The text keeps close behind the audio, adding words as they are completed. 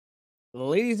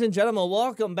Ladies and gentlemen,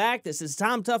 welcome back. This is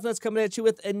Tom Toughness coming at you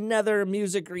with another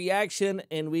music reaction,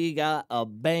 and we got a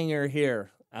banger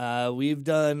here. We've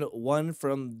done one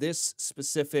from this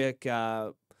specific concert.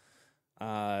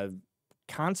 I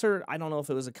don't know if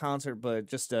it was a concert, but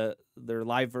just their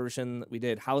live version. We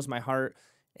did How's My Heart,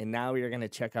 and now we are going to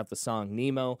check out the song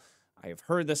Nemo. I have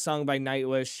heard this song by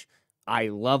Nightwish. I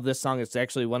love this song. It's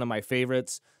actually one of my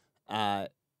favorites. I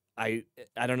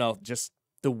don't know, just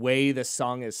the way the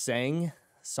song is sang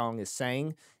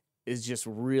is just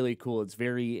really cool. It's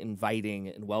very inviting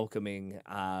and welcoming.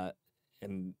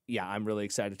 And yeah, I'm really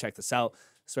excited to check this out,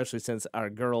 especially since our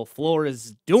girl Floor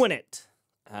is doing it.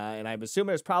 And I'm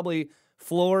assuming it's probably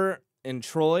Floor and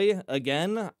Troy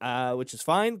again, which is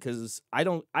fine because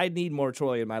I need more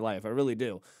Troy in my life. I really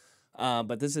do.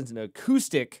 But this is an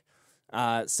acoustic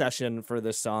session for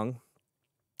this song.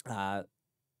 And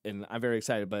I'm very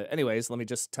excited. But anyways, let me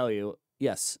just tell you,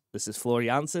 yes, this is Floor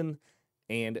Jansen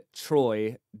and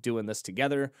Troy doing this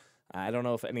together. I don't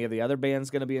know if any of the other band's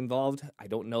going to be involved. I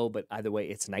don't know, but either way,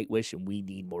 it's Nightwish, and we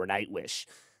need more Nightwish.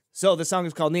 So the song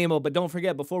is called Nemo, but don't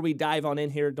forget, before we dive on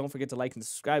in here, don't forget to like and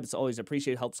subscribe. It's always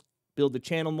appreciated, helps build the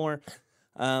channel more,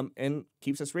 and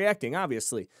keeps us reacting,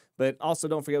 obviously. But also,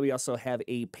 don't forget, we also have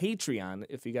a Patreon.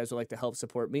 If you guys would like to help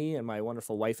support me and my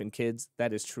wonderful wife and kids,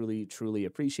 that is truly, truly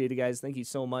appreciated, guys. Thank you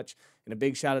so much. And a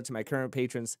big shout out to my current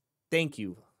patrons. Thank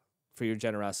you for your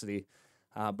generosity.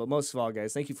 But most of all,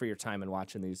 guys, thank you for your time and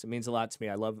watching these. It means a lot to me.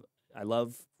 I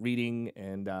love reading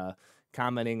and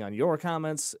commenting on your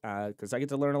comments because I get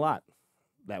to learn a lot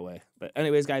that way. But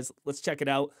anyways, guys, let's check it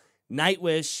out.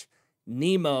 Nightwish,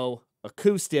 Nemo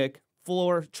Acoustic,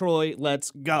 Floor, Troy,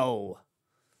 let's go.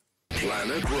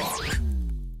 Planet Rock.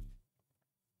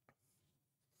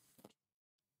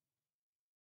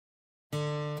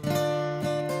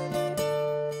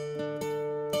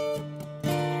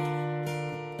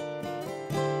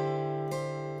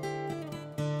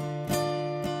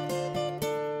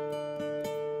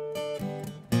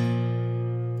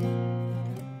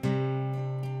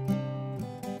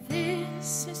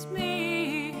 This is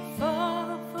me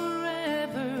for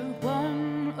forever,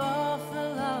 one of the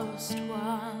lost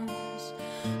ones,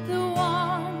 the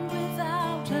one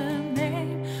without a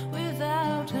name,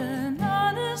 without an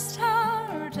honest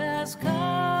heart has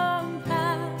come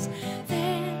past.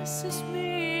 This is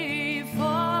me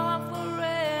for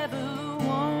forever,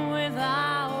 one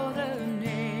without a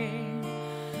name.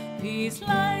 These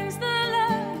lines the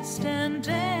last and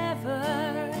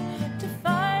ever to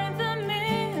find the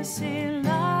missing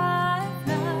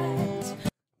lifelines.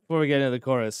 Before we get into the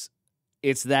chorus,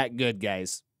 it's that good,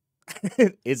 guys.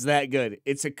 It's that good.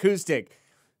 It's acoustic.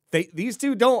 These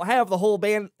two don't have the whole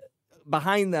band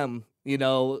behind them,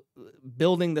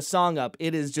 building the song up.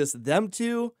 It is just them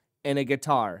two and a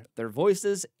guitar. Their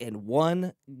voices and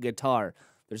one guitar.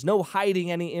 There's no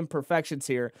hiding any imperfections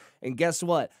here. And guess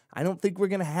what? I don't think we're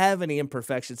going to have any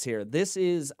imperfections here. This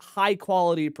is high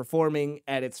quality performing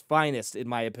at its finest, in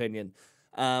my opinion.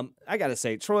 I got to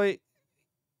say, Troy,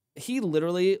 he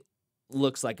literally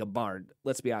looks like a bard.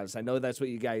 Let's be honest. I know that's what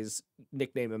you guys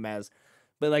nickname him as.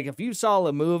 But like if you saw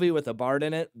a movie with a bard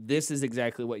in it, this is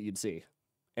exactly what you'd see.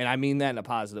 And I mean that in a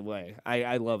positive way.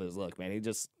 I love his look, man.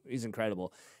 He's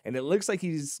incredible. And it looks like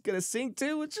he's going to sing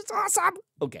too, which is awesome.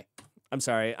 Okay. I'm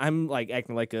sorry. I'm like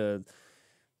acting like a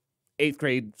 8th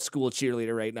grade school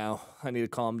cheerleader right now. I need to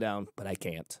calm down, but I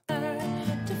can't.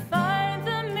 To find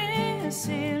the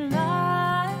missing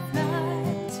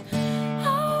lifelines.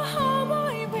 Oh, how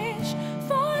I wish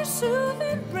for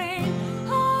soothing rain.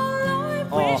 All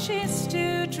I wish is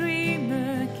to dream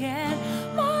again.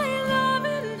 My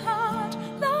loving heart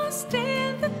lost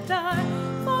in the dark.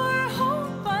 For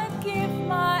hope I'd give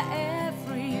my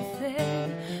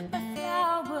everything. My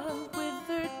flower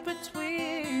withered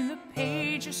between the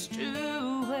pages 2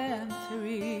 and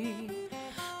 3.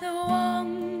 The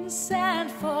one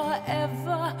sad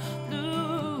forever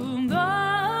bloomed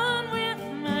on with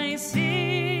my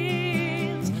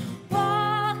scenes.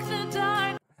 Walk the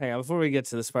dark. Hang on, before we get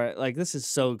to this part, like this is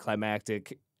so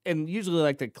climactic. And usually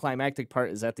like the climactic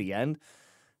part is at the end.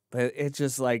 But it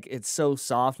just like it's so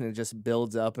soft and it just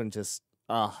builds up and just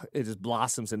it just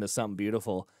blossoms into something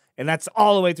beautiful. And that's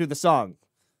all the way through the song.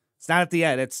 It's not at the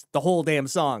end, it's the whole damn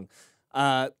song.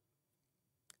 That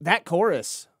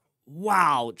chorus.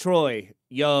 Wow, Troy,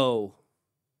 yo.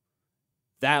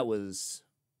 That was,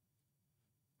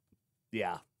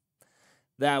 yeah.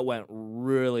 That went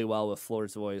really well with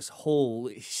Floor's voice.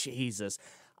 Holy Jesus.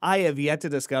 I have yet to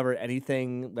discover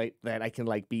anything like that I can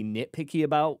like be nitpicky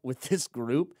about with this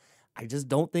group. I just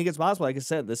don't think it's possible. Like I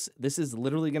said, this is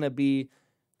literally going to be,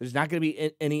 there's not going to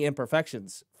be any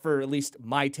imperfections. for at least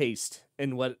my taste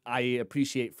and what I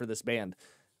appreciate for this band.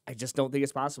 I just don't think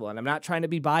it's possible. And I'm not trying to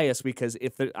be biased because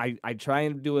I try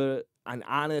and do an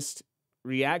honest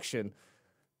reaction,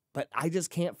 but I just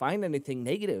can't find anything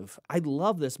negative. I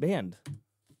love this band.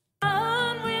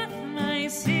 On with my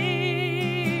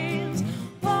sins,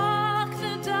 walk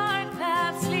the dark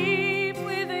path, sleep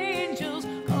with angels,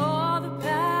 call the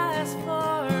past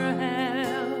for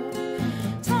help.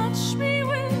 Touch me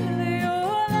with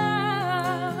your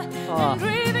love and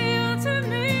reveal to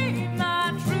me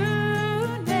my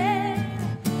true name.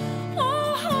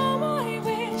 Oh, how I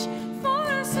wish for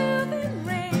a soothing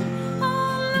rain.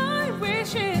 All I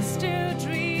wish is to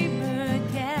dream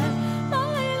again.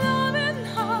 My loving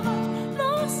heart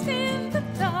lost in the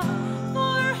dark.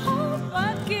 For hope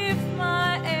I'd give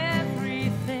my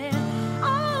everything.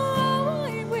 Oh,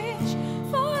 I wish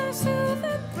for a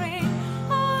soothing rain.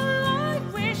 All I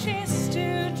wish is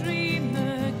to dream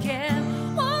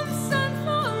again. Once and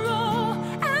for all,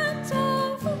 and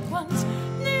all for once.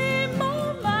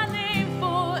 Nemo, my name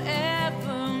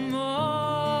forevermore.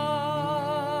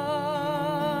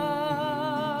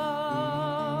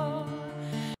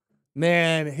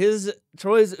 Man, his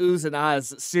Troy's oohs and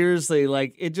ahs, seriously,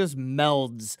 like it just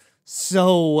melds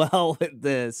so well with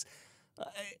this.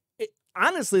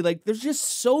 Honestly, like there's just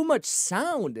so much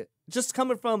sound just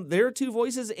coming from their two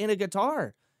voices and a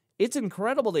guitar. It's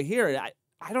incredible to hear.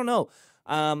 I don't know.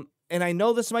 And I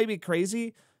know this might be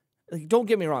crazy. Like, don't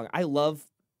get me wrong. I love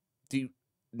the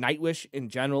Nightwish in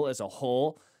general as a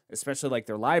whole, especially like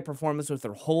their live performance with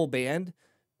their whole band.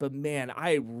 But man,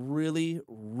 I really,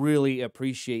 really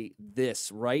appreciate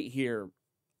this right here.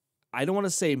 I don't want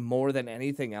to say more than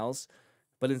anything else,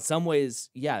 but in some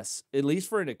ways, yes, at least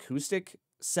for an acoustic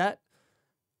set,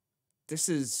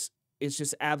 it's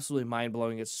just absolutely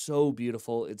mind-blowing. It's so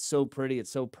beautiful. It's so pretty.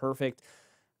 It's so perfect.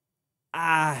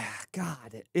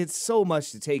 God, it's so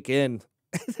much to take in.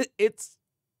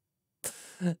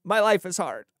 My life is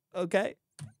hard, okay?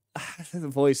 The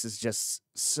voice is just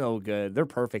so good. They're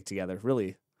perfect together,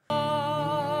 really.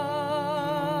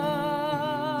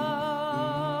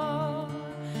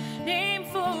 Name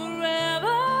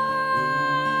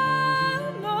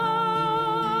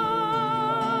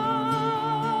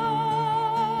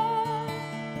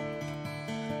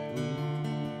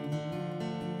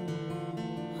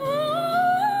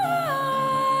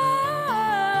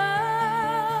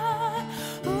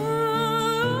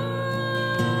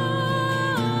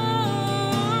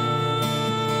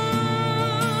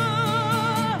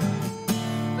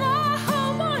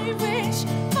how I wish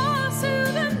for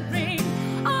soothing rain.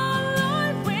 All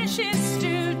I wish is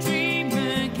to dream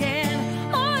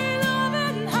again. My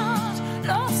loving heart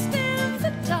lost in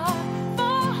the dark.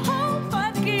 For hope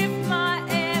I'd give my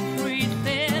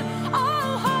everything.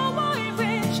 Oh, how I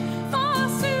wish for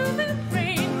soothing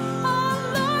rain.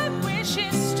 All I wish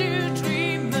is to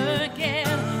dream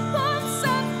again. Once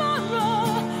and for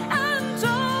all, and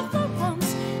all for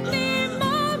once.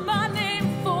 Nemo, my name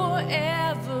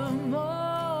forevermore.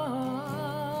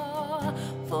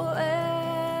 Forevermore.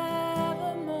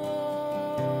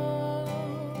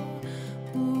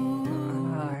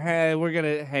 Hey, we're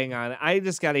gonna hang on. I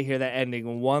just gotta hear that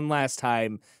ending one last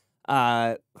time.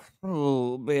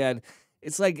 Oh man,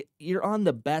 it's like you're on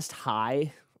the best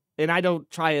high, and I don't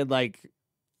try and like,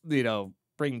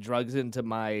 bring drugs into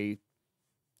my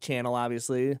channel,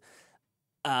 obviously.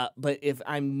 But if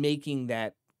I'm making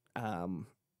that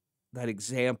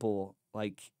example,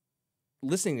 like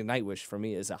listening to Nightwish for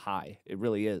me is a high. It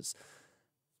really is.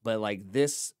 But like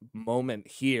this moment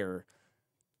here,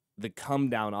 the come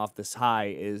down off this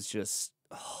high is just,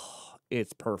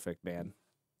 it's perfect, man.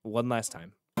 One last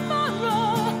time.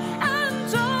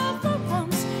 And all for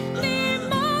once.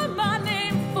 Nemo, my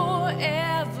name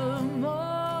forevermore.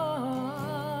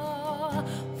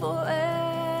 Forevermore.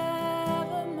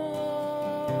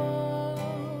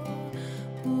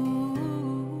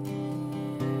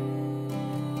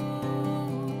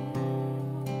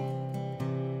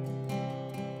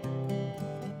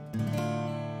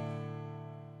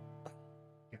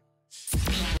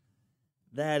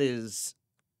 That is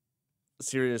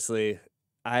seriously,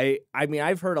 I mean,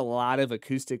 I've heard a lot of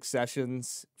acoustic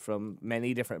sessions from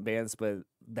many different bands, but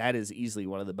that is easily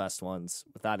one of the best ones,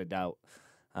 without a doubt.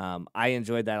 I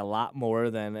enjoyed that a lot more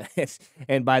than,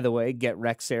 and by the way, get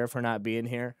Rex Sarah for not being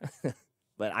here.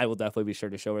 But I will definitely be sure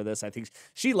to show her this. I think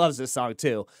she loves this song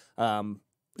too,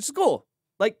 which is cool.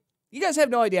 Like, you guys have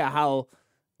no idea how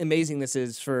amazing this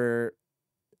is for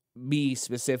me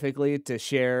specifically to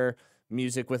share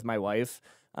music with my wife,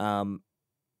 because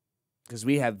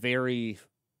we have very,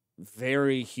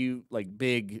 very huge, like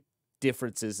big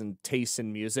differences in tastes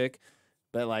in music,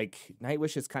 But like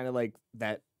Nightwish is kind of like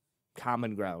that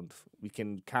common ground. We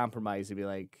can compromise and be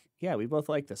like, yeah, we both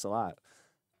like this a lot.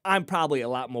 I'm probably a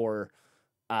lot more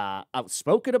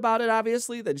outspoken about it,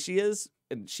 obviously, than she is,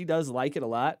 and she does like it a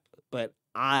lot, but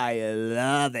I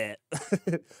love it.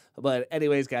 But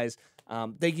anyways, guys,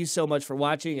 thank you so much for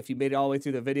watching. If you made it all the way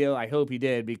through the video, I hope you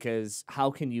did, because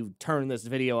how can you turn this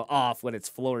video off when it's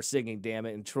Floor singing, damn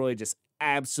it? And Troy just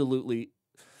absolutely,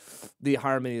 the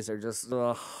harmonies are just,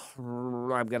 I'm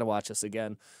gonna watch this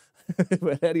again.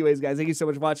 But anyways, guys, thank you so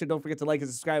much for watching. Don't forget to like and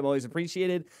subscribe. Always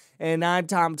appreciated. And I'm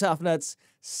Tom Toughnuts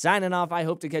signing off. I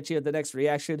hope to catch you at the next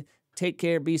reaction. Take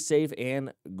care, be safe,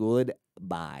 and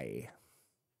goodbye.